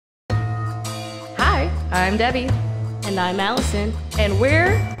I'm Debbie. And I'm Allison. And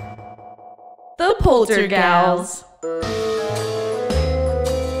we're the Poltergals.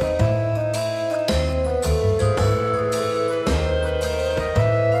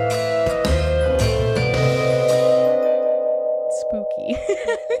 Spooky.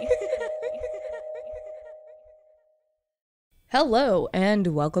 Hello, and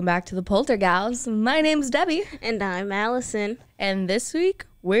welcome back to the Poltergals. My name's Debbie. And I'm Allison. And this week,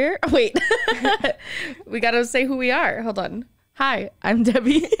 we gotta say who we are. Hold on. Hi, I'm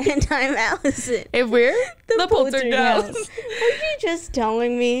Debbie. And I'm Allison. And we're the Poltergals. Were you just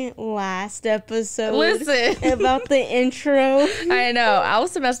telling me last episode Listen. about the intro? I know.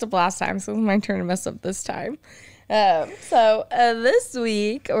 Allison messed up last time, so it's my turn to mess up this time. This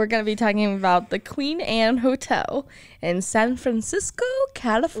week, we're going to be talking about the Queen Anne Hotel in San Francisco,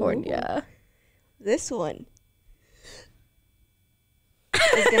 California. Ooh. This one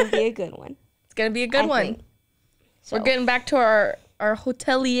is going to be a good one. It's going to be a good one. So. We're getting back to our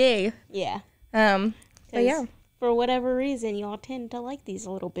hotelier. Yeah. But yeah. For whatever reason, y'all tend to like these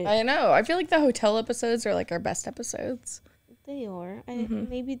a little bit. I know. I feel like the hotel episodes are like our best episodes. They are.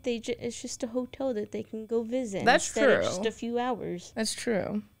 Maybe it's just a hotel that they can go visit. That's instead true. Of just a few hours. That's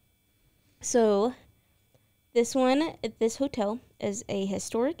true. So, this hotel is a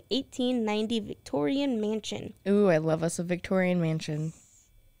historic 1890 Victorian mansion. Ooh, I love us a Victorian mansion.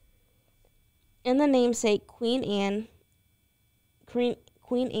 And the namesake Queen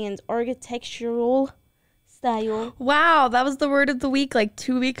Anne's architectural style. Wow, that was the word of the week like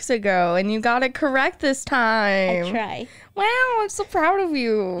 2 weeks ago, and you got it correct this time. I try. Wow, I'm so proud of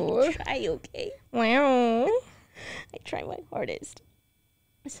you. I try, okay? Wow. I try my hardest.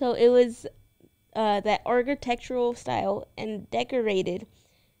 So it was that architectural style and decorated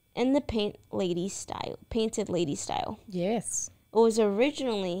in the painted lady style. Yes. It was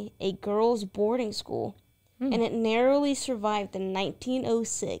originally a girls' boarding school, and it narrowly survived the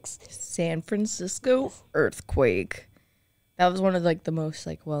 1906 San Francisco earthquake. That was one of like the most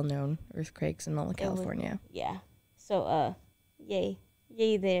like well-known earthquakes in all of California. Yeah. So yay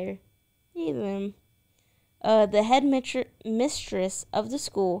there, yay them. The head mistress of the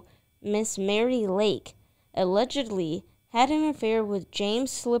school, Miss Mary Lake, allegedly had an affair with James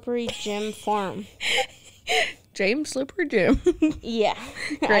Slippery Jim Farm. James Slippery Jim. Yeah.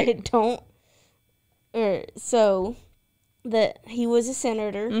 Great. I don't. So he was a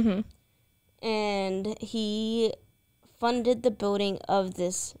senator, and he funded the building of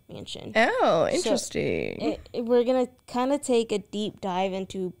this mansion. Oh, interesting. So we're going to kind of take a deep dive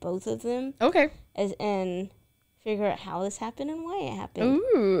into both of them. Okay. And figure out how this happened and why it happened.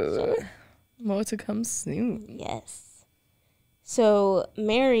 Ooh. So, more to come soon. yes. So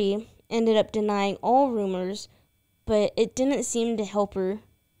Mary ended up denying all rumors, but it didn't seem to help her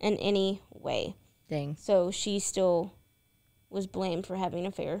in any way. Dang. So she still was blamed for having an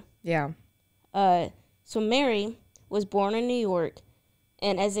affair. Yeah. So Mary was born in New York,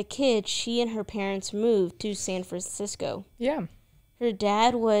 and as a kid, she and her parents moved to San Francisco. Yeah. Her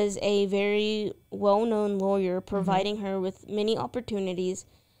dad was a very well-known lawyer, providing her with many opportunities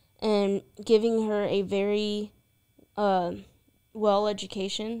and giving her a very well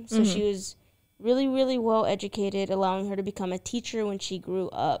education. So she was really, really well educated, allowing her to become a teacher when she grew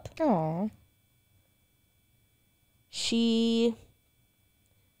up. Aw. She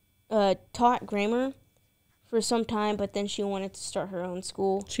taught grammar for some time, but then she wanted to start her own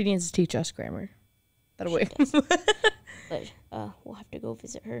school. She needs to teach us grammar. That'll wait. But we'll have to go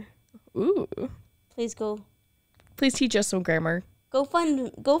visit her. Ooh. Please teach us some grammar. go fund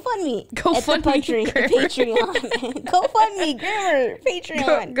me. Go fund me grammar. Patreon. Go fund me grammar.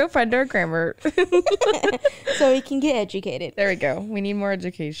 Patreon. Go find our grammar. So we can get educated. There we go. We need more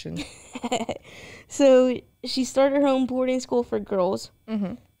education. So she started her own boarding school for girls.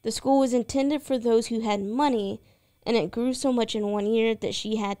 Mm-hmm. The school was intended for those who had money, and it grew so much in 1 year that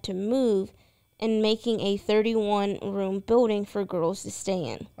she had to move and making a 31-room building for girls to stay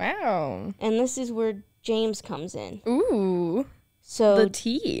in. Wow. And this is where James comes in. Ooh. So The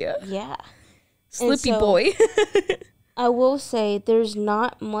tea. yeah. Slippy boy. I will say there's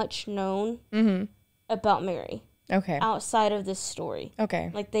not much known about Mary. Okay. Outside of this story.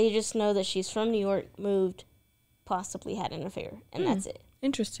 Okay. Like, they just know that she's from New York, moved, possibly had an affair, and that's it.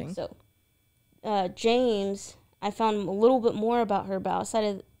 Interesting. So, James, I found a little bit more about her, but outside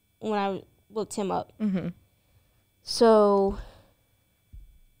of when I looked him up. Mm-hmm. So,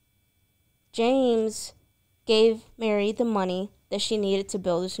 James gave Mary the money that she needed to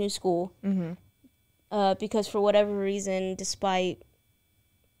build this new school. Because for whatever reason, despite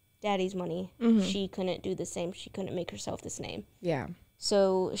Daddy's money, she couldn't do the same. She couldn't make herself this name. Yeah.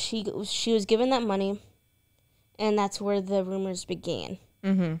 So she was given that money, and that's where the rumors began.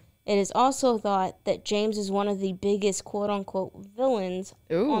 Mm-hmm. It is also thought that James is one of the biggest quote-unquote villains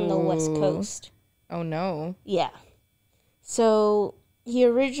on the West Coast. Oh, no. Yeah. So, he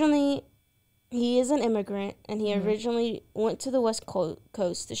is an immigrant, and he originally went to the West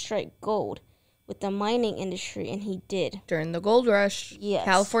Coast to strike gold with the mining industry, and he did. During the gold rush. Yes.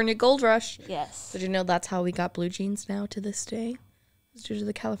 California gold rush. Yes. Did you know that's how we got blue jeans now to this day? It's due to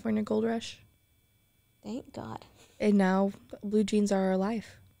the California gold rush. Thank God. And now blue jeans are our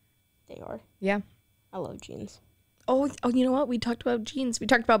life. They are. Yeah. I love jeans. Oh, you know what? We talked about jeans. We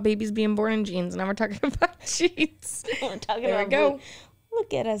talked about babies being born in jeans. Now we're talking about jeans. We're talking There about we go. blue.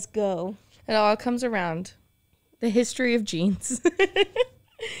 Look at us go. It all comes around. The history of jeans.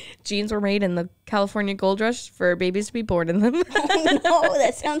 Jeans were made in the California gold rush for babies to be born in them. Oh, no,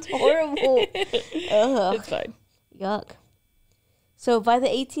 that sounds horrible. Ugh. It's fine. Yuck. So by the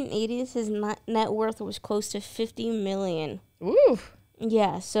 1880s, his net worth was close to $50 million. Ooh.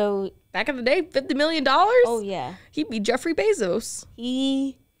 Yeah, so... Back in the day, $50 million? Oh, yeah. He'd be Jeffrey Bezos.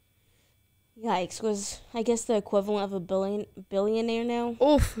 Yikes, was, I guess, the equivalent of a billionaire now.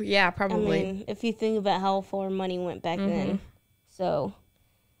 Oof, yeah, probably. I mean, if you think about how far money went back then. So,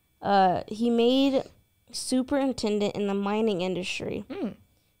 he made superintendent in the mining industry.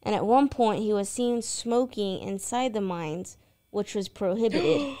 And at one point, he was seen smoking inside the mines, which was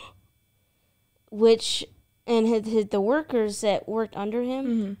prohibited. The workers that worked under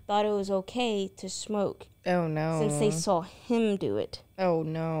him thought it was okay to smoke. Oh, no. Since they saw him do it. Oh,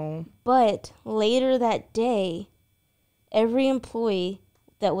 no. But later that day, every employee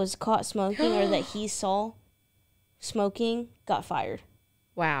that was caught smoking or that he saw smoking got fired.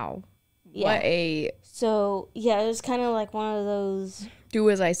 Wow. Yeah. So, yeah, it was kind of like one of those... Do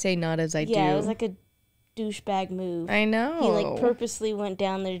as I say, not as I do. Yeah, it was like a douchebag move. I know. He, like, purposely went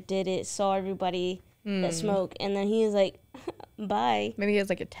down there, did it, saw everybody that smoked, and then he was like, bye. Maybe he has,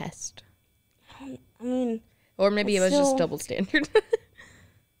 like, a test. I mean... Or maybe it was just double standard. I'd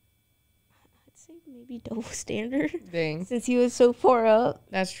say maybe double standard. Dang. Since he was so far up.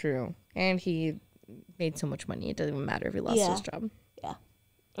 That's true. And he made so much money, it doesn't even matter if he lost his job. Yeah.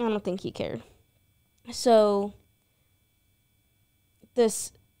 I don't think he cared. So,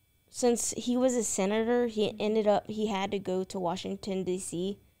 since he was a senator, he had to go to Washington,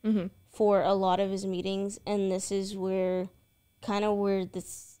 D.C. For a lot of his meetings, and this is where the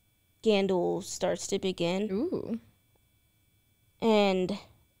scandal starts to begin. Ooh. And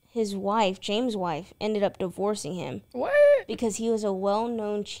his wife, James' wife, ended up divorcing him. What? Because he was a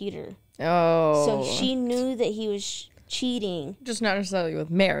well-known cheater. Oh. So she knew that he was cheating. Just not necessarily with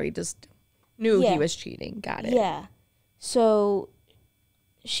Mary, just knew he was cheating. Got it. Yeah. So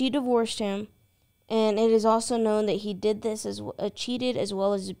she divorced him, and it is also known that he did this cheated as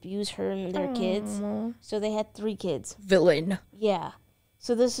well as abused her and their kids. So they had 3 kids. Villain. Yeah.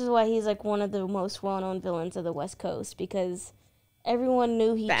 So this is why he's like one of the most well-known villains of the West Coast, because everyone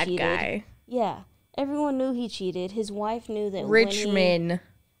knew he cheated. Bad guy. Yeah. Everyone knew he cheated. His wife knew that. Rich men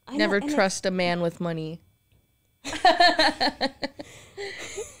never know, trust a man with money.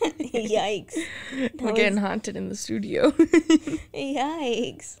 Yikes. We're getting haunted in the studio.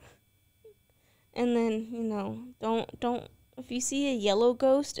 Yikes. And then, don't if you see a yellow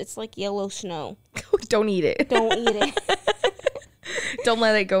ghost, it's like yellow snow. Don't eat it. Don't eat it. Don't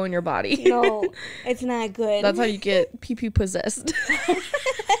let it go in your body. No, it's not good. That's how you get pee-pee possessed.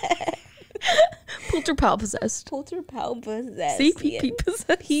 Polterpal possessed. Polterpal possessed. See, pee-pee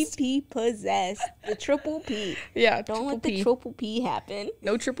possessed. Pee-pee possessed. The triple P. Yeah, Don't let the triple P happen.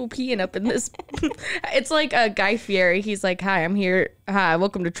 No triple P'ing up in this. It's like Guy Fieri. He's like, hi, I'm here. Hi,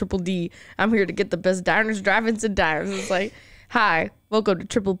 welcome to Triple D. I'm here to get the best diners, drive-ins, and diners. It's like, hi, welcome to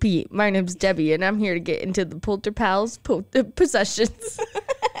Triple P. My name's Debbie, and I'm here to get into the Polterpals possessions.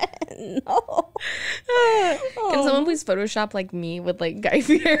 No. Can someone please Photoshop like me with like Guy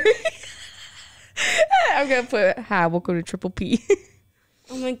Fieri? I'm gonna put, hi, welcome to Triple P.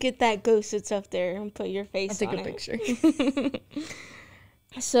 I'm gonna get that ghost that's up there and put your face on it. I'll take a picture.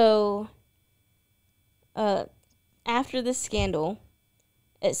 So, after the scandal,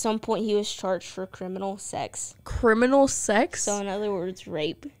 at some point he was charged for criminal sex. Criminal sex? So, in other words,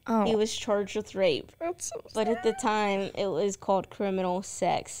 rape. Oh. He was charged with rape. That's so sad. But at the time, it was called criminal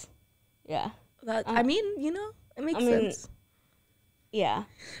sex. Yeah. I mean, it makes sense. Yeah.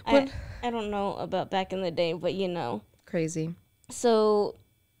 But, I don't know about back in the day, but Crazy. So,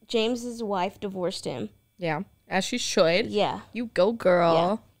 James's wife divorced him. Yeah. As she should. Yeah. You go,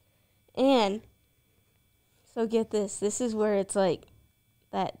 girl. Yeah. And, so get this. This is where it's like,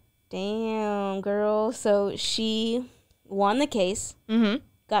 that damn girl. So, she won the case. Mm-hmm.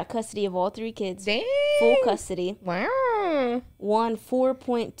 got custody of all 3 kids. Dang. Full custody. Wow. Won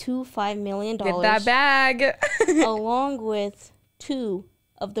 $4.25 million. Get that bag. along with 2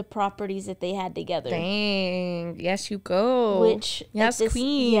 of the properties that they had together. Dang. Yes, you go. Which, yes,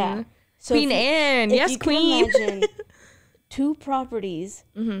 Queen. Yeah. So Queen Anne. Yes, Queen. Can imagine 2 properties,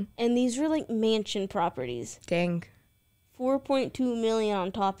 and these were like mansion properties. Dang. 4.2 million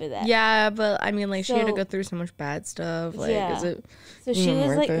on top of that. Yeah, but I mean, like, she had to go through so much bad stuff. Like, is it? So she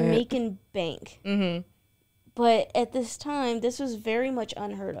was like it? making bank. But at this time, this was very much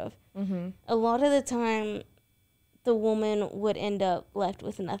unheard of. A lot of the time, the woman would end up left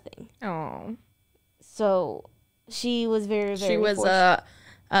with nothing. Oh. So she was very, very. She was a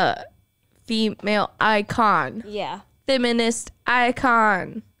female icon. Yeah. Feminist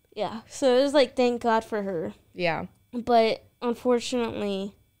icon. Yeah. So it was like, thank God for her. Yeah. But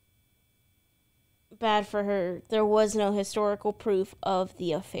unfortunately, bad for her, there was no historical proof of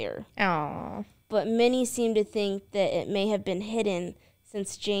the affair. Oh. But many seem to think that it may have been hidden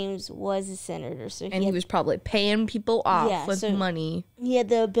since James was a senator. So he was probably paying people off with money. He had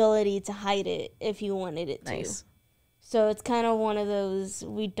the ability to hide it if he wanted it to. Nice. So it's kind of one of those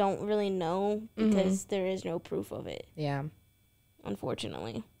we don't really know because there is no proof of it. Yeah.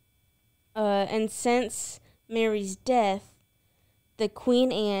 Unfortunately. And since Mary's death, the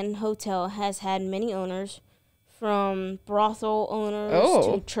Queen Anne Hotel has had many owners, from brothel owners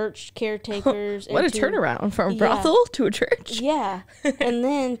to church caretakers. What a turnaround from brothel to a church. Yeah. And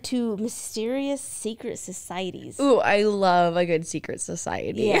then to mysterious secret societies. Ooh, I love a good secret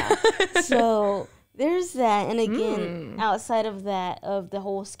society. Yeah. So there's that. And again, outside of that, of the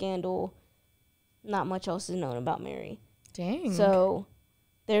whole scandal, not much else is known about Mary. Dang. So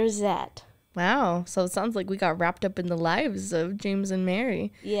there's that. Wow. So it sounds like we got wrapped up in the lives of James and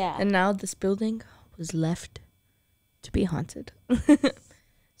Mary. Yeah. And now this building was left to be haunted.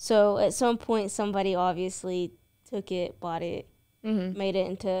 So at some point, somebody obviously took it, bought it, made it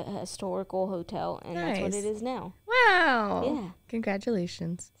into a historical hotel, and that's what it is now. Wow. Yeah.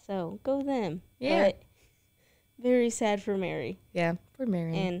 Congratulations. So go them. Yeah. But very sad for Mary. Yeah, for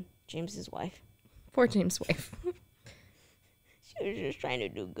Mary. And James's wife. Poor James' wife. She was just trying to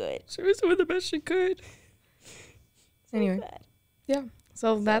do good. She was doing the best she could. So anyway. sad. Yeah.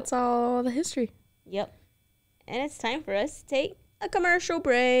 So that's all the history. Yep. And it's time for us to take a commercial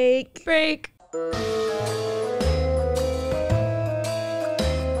break.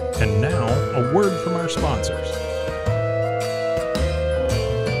 And now, a word from our sponsors.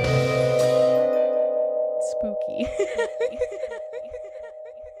 Spooky.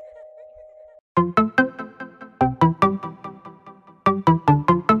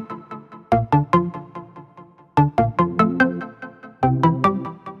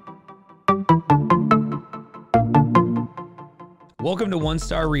 Welcome to One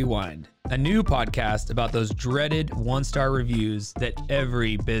Star Rewind, a new podcast about those dreaded 1-star reviews that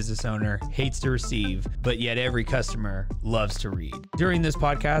every business owner hates to receive, but yet every customer loves to read. During this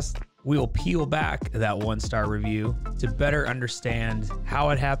podcast, we will peel back that 1-star review to better understand how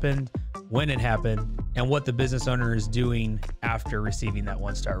it happened, when it happened, and what the business owner is doing after receiving that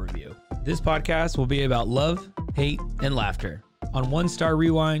 1-star review. This podcast will be about love, hate, and laughter. On One Star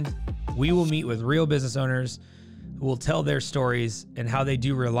Rewind, we will meet with real business owners who will tell their stories and how they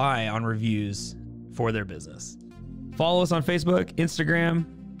do rely on reviews for their business. Follow us on Facebook, Instagram,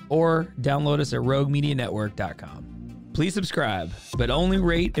 or download us at roguemedianetwork.com. Please subscribe, but only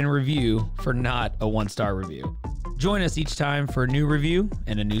rate and review for not a 1-star review. Join us each time for a new review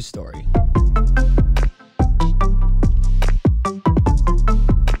and a new story.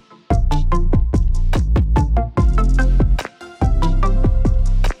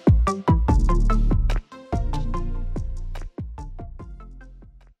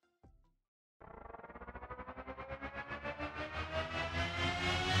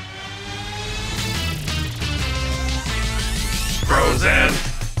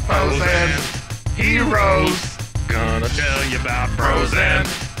 Foes and heroes. Gonna tell you about pros and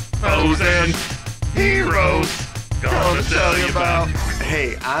foes and heroes. Gonna tell you about.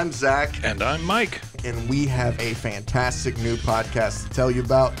 Hey, I'm Zach. And I'm Mike. And we have a fantastic new podcast to tell you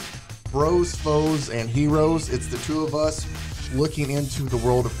about. Bros, Foes, and Heroes. It's the two of us looking into the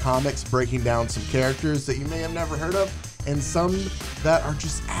world of comics, breaking down some characters that you may have never heard of, and some that are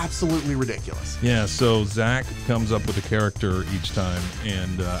just absolutely ridiculous. Yeah, so Zach comes up with a character each time,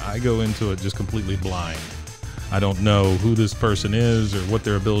 and I go into it just completely blind. I don't know who this person is or what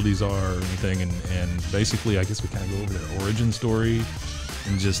their abilities are or anything, and basically I guess we kind of go over their origin story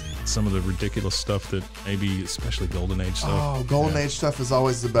and just some of the ridiculous stuff that maybe, especially Golden Age stuff. Oh, Golden Age stuff is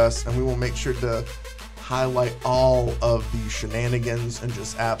always the best, and we will make sure to highlight all of the shenanigans and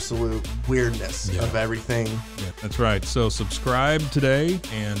just absolute weirdness of everything. Yeah, that's right. So subscribe today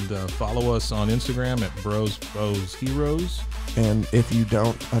and follow us on Instagram at Bros Foes Heroes. And if you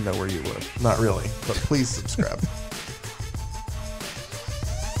don't, I know where you live. Not really, but please subscribe.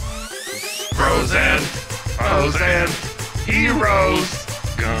 Bros and foes and heroes.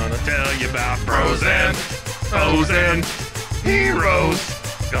 Gonna tell you about bros and foes and heroes.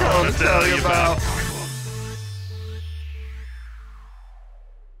 Gonna tell you about.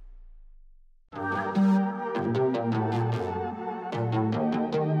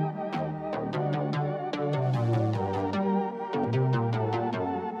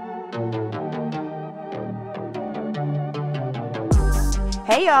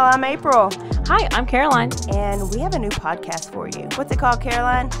 Hey y'all, I'm April, Hi, I'm Caroline. and we have a new podcast for you. What's it called,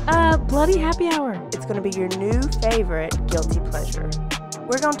 Caroline? Bloody Happy Hour. It's going to be your new favorite guilty pleasure.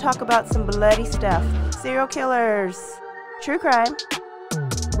 We're going to talk about some bloody stuff. Serial killers, true crime,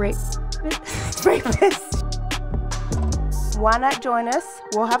 Rape. rapists. Why not join us?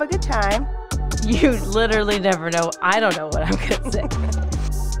 We'll have a good time. You literally never know. I don't know what I'm going to say.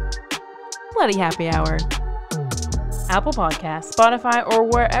 Bloody Happy Hour. Apple Podcasts, Spotify, or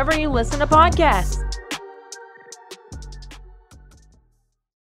wherever you listen to podcasts.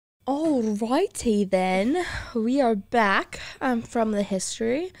 Alrighty then, we are back from the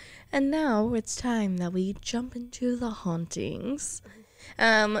history, and now it's time that we jump into the hauntings.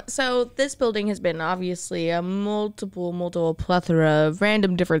 So this building has been obviously a multiple plethora of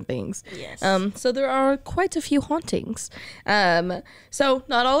random different things. Yes. So there are quite a few hauntings. So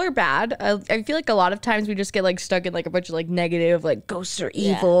not all are bad. I feel like a lot of times we just get like stuck in like a bunch of like negative, like ghosts are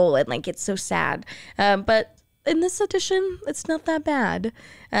evil and like it's so sad. But in this edition, it's not that bad.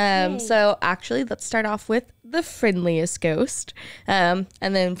 So actually, let's start off with the friendliest ghost. And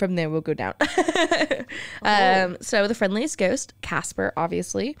then from there, we'll go down. So the friendliest ghost, Casper,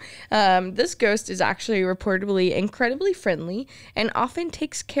 obviously. This ghost is actually reportedly incredibly friendly and often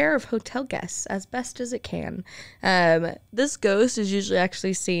takes care of hotel guests as best as it can. This ghost is usually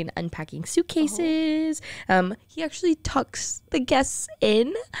actually seen unpacking suitcases. He actually tucks the guests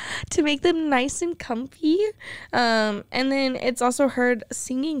in to make them nice and comfy. And then it's also heard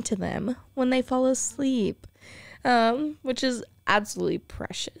singing to them when they fall asleep, which is absolutely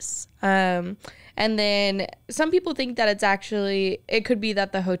precious. And then some people think that it could be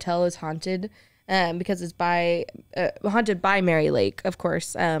that the hotel is haunted because it's haunted by Mary Lake, of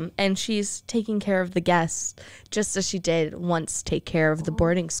course. And she's taking care of the guests just as she did once take care of the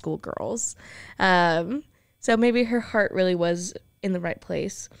boarding school girls. So maybe her heart really was in the right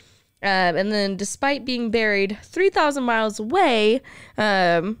place. And then despite being buried 3,000 miles away,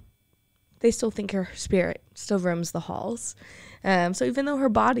 they still think her spirit still roams the halls. So even though her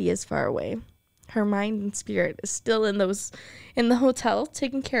body is far away, her mind and spirit is still in the hotel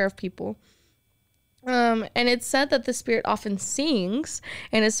taking care of people. And it's said that the spirit often sings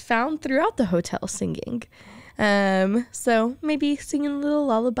and is found throughout the hotel singing. So maybe singing a little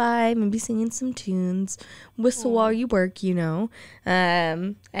lullaby, maybe singing some tunes, whistle while you work,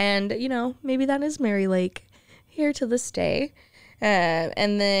 and maybe that is Mary Lake here to this day.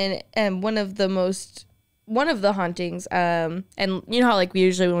 And then, one of the hauntings, and you know how like we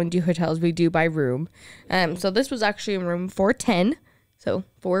usually when we do hotels, we do by room. So this was actually in room 410. So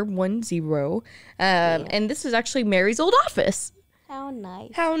 410. And this is actually Mary's old office. How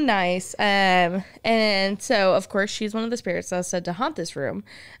nice. How nice. And so, of course, she's one of the spirits that was said to haunt this room.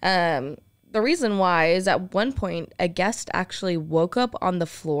 The reason why is at one point, a guest actually woke up on the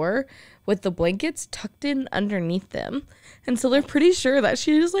floor with the blankets tucked in underneath them. And so they're pretty sure that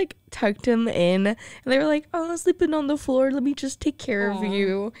she just, like, tucked him in. And they were like, oh, sleeping on the floor. Let me just take care of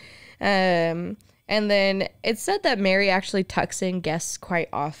you. And then it's said that Mary actually tucks in guests quite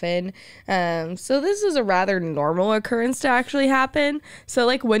often. So this is a rather normal occurrence to actually happen. So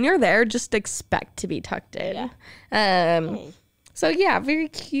like when you're there, just expect to be tucked in. So yeah, very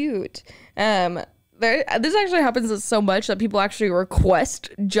cute. This actually happens so much that people actually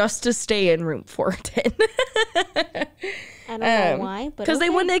request just to stay in room 410. I don't know why, but because they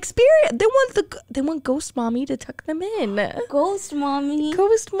want to experience. They want Ghost Mommy to tuck them in. Ghost Mommy.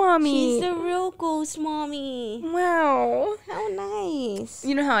 Ghost Mommy. She's the real Ghost Mommy. Wow. How nice.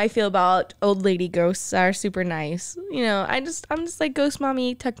 You know how I feel about old lady ghosts are super nice. I'm just like, Ghost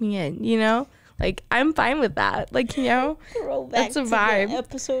Mommy, tuck me in, Like, I'm fine with that. Like, that's a vibe.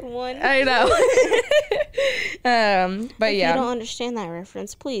 Episode 1. I know. But If you don't understand that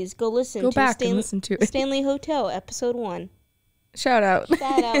reference, please go listen Go back and listen to it. Stanley Hotel, episode 1. Shout out.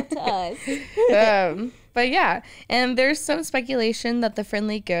 Shout out to us. But yeah, and there's some speculation that the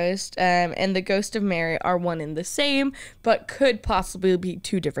friendly ghost and the ghost of Mary are one and the same, but could possibly be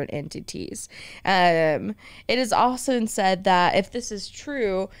two different entities. It is also said that if this is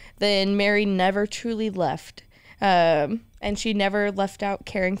true, then Mary never truly left. And she never left out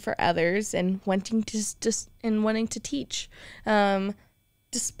caring for others and wanting to teach.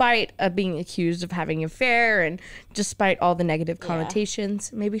 Despite being accused of having an affair and despite all the negative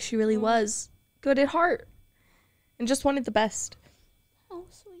connotations, maybe she really was good at heart and just wanted the best. Oh,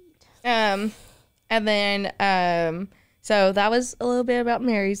 sweet. And then, so that was a little bit about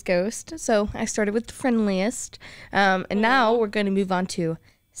Mary's ghost. So I started with the friendliest. And now we're going to move on to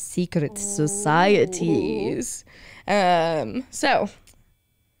secret societies. So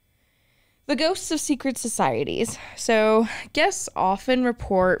the ghosts of secret societies. So guests often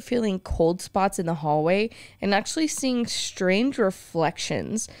report feeling cold spots in the hallway and actually seeing strange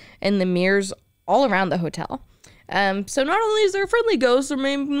reflections in the mirrors all around the hotel. So not only is there friendly ghosts, there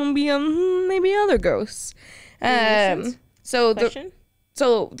maybe other ghosts. So the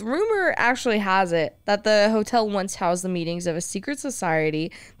rumor actually has it that the hotel once housed the meetings of a secret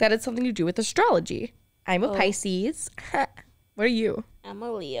society that had something to do with astrology. I'm a Pisces. What are you? I'm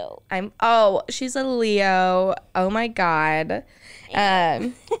a Leo. She's a Leo. Oh my God.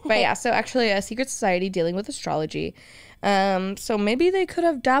 But yeah, so actually a secret society dealing with astrology. So maybe they could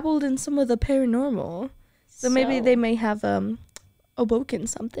have dabbled in some of the paranormal. So maybe they may have awoken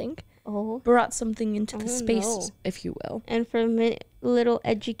something. Brought something into the space, if you will. And for a little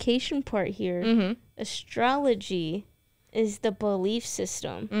education part here, astrology is the belief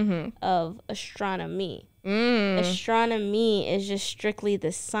system of astronomy. Astronomy is just strictly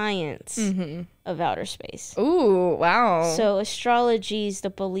the science of outer space. Ooh, wow. So astrology is the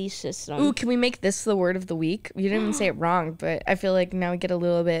belief system. Ooh, can we make this the word of the week? You didn't even say it wrong, but I feel like now we get a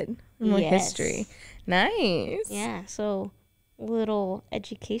little bit more history. Nice. Yeah, so little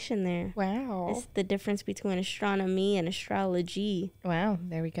education there. Wow. It's the difference between astronomy and astrology. Wow,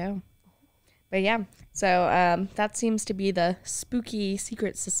 there we go. But yeah, so that seems to be the spooky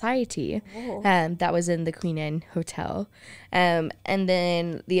secret society that was in the Queen Anne Hotel. And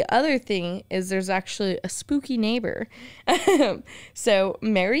then the other thing is there's actually a spooky neighbor. So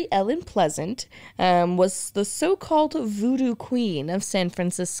Mary Ellen Pleasant was the so-called voodoo queen of San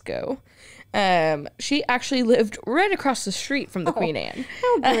Francisco. She actually lived right across the street from the Queen Anne.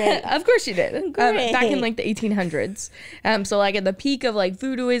 Oh, great. Of course she did. Great. Back in like the 1800s. So like at the peak of like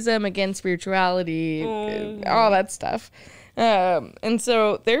voodooism against spirituality, all that stuff. And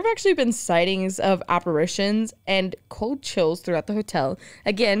so there have actually been sightings of apparitions and cold chills throughout the hotel.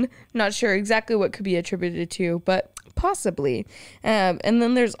 Again, not sure exactly what could be attributed to, but possibly. And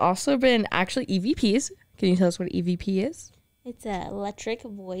then there's also been actually EVPs. Can you tell us what EVP is? It's an electric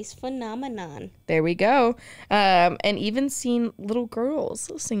voice phenomenon. There we go. And even seen little girls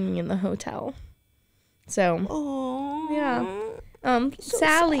singing in the hotel. So, yeah.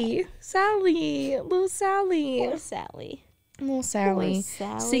 Sally, little Sally. Poor Sally. Little Sally. Poor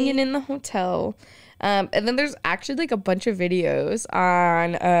Sally. Singing in the hotel. And then there's actually like a bunch of videos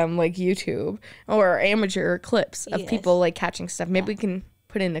on like YouTube or amateur clips of people like catching stuff. Maybe we can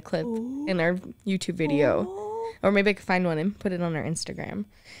put in a clip in our YouTube video. Or maybe I could find one and put it on our Instagram.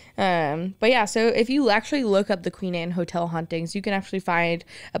 But yeah, so if you actually look up the Queen Anne Hotel hauntings, you can actually find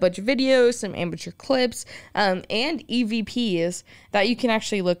a bunch of videos, some amateur clips, and EVPs that you can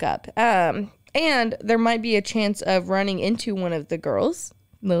actually look up. And there might be a chance of running into one of the girls,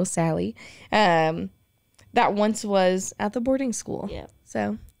 little Sally, that once was at the boarding school. Yeah.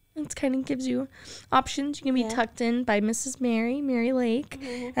 So it kind of gives you options. You can be tucked in by Mrs. Mary Lake.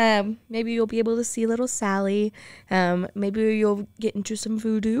 Maybe you'll be able to see little Sally. Maybe you'll get into some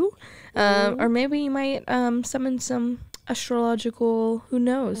voodoo. Or maybe you might summon some astrological, who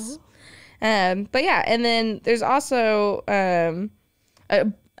knows. But yeah, and then there's also a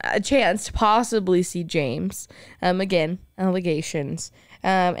chance to possibly see James. Again, allegations.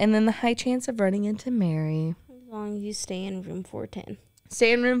 And then the high chance of running into Mary. As long as you stay in room 410.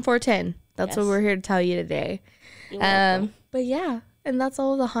 Stay in room 410. That's what we're here to tell you today. You're welcome. But yeah, and that's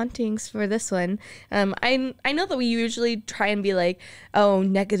all the hauntings for this one. I know that we usually try and be like, oh,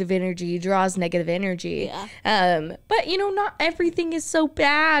 negative energy draws negative energy. Yeah. But you know, not everything is so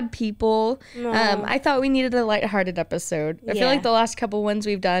bad, people. No. I thought we needed a lighthearted episode. I feel like the last couple ones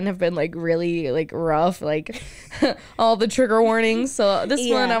we've done have been like really like rough, like all the trigger warnings. So this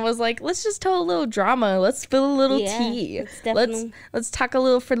one I was like, let's just tell a little drama. Let's spill a little tea. Let's talk a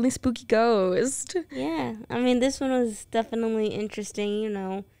little friendly spooky ghost. Yeah. I mean, this one was definitely interesting. You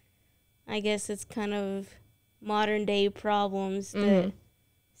know, I guess it's kind of modern day problems that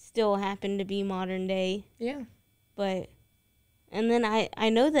still happen to be modern day. Yeah. But, and then I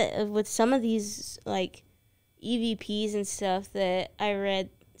know that with some of these, like, EVPs and stuff that I read,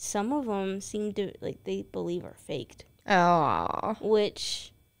 some of them seem to, like, they believe are faked. Oh.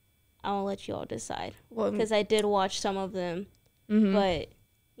 Which I'll let you all decide. Well, Because I did watch some of them. mhm. But,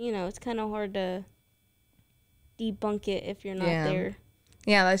 you know, it's kind of hard to debunk it if you're not there.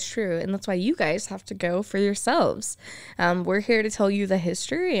 Yeah, that's true. And that's why you guys have to go for yourselves. We're here to tell you the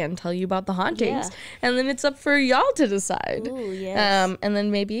history and tell you about the hauntings. Yeah. And then it's up for y'all to decide. Ooh, yes. And then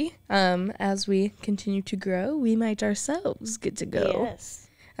maybe as we continue to grow, we might ourselves get to go. Yes.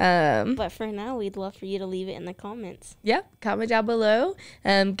 Um, But for now, we'd love for you to leave it in the comments. yeah, comment down below.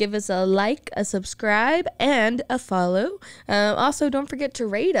 Give us a like, a subscribe, and a follow. Also, don't forget to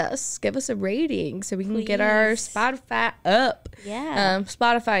rate us. Give us a rating so we can get our Please. Spotify up. Yeah.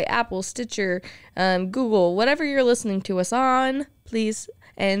 Spotify, Apple, Stitcher, Google, whatever you're listening to us on, please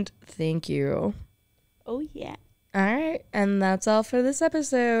and thank you. Oh, yeah. All right, and that's all for this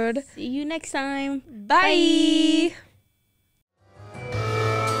episode. See you next time. Bye.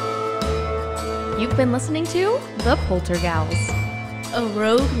 You've been listening to The Poltergals. A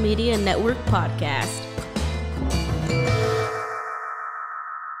Rogue Media Network podcast.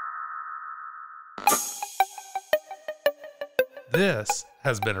 This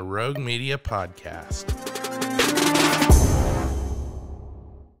has been a Rogue Media podcast.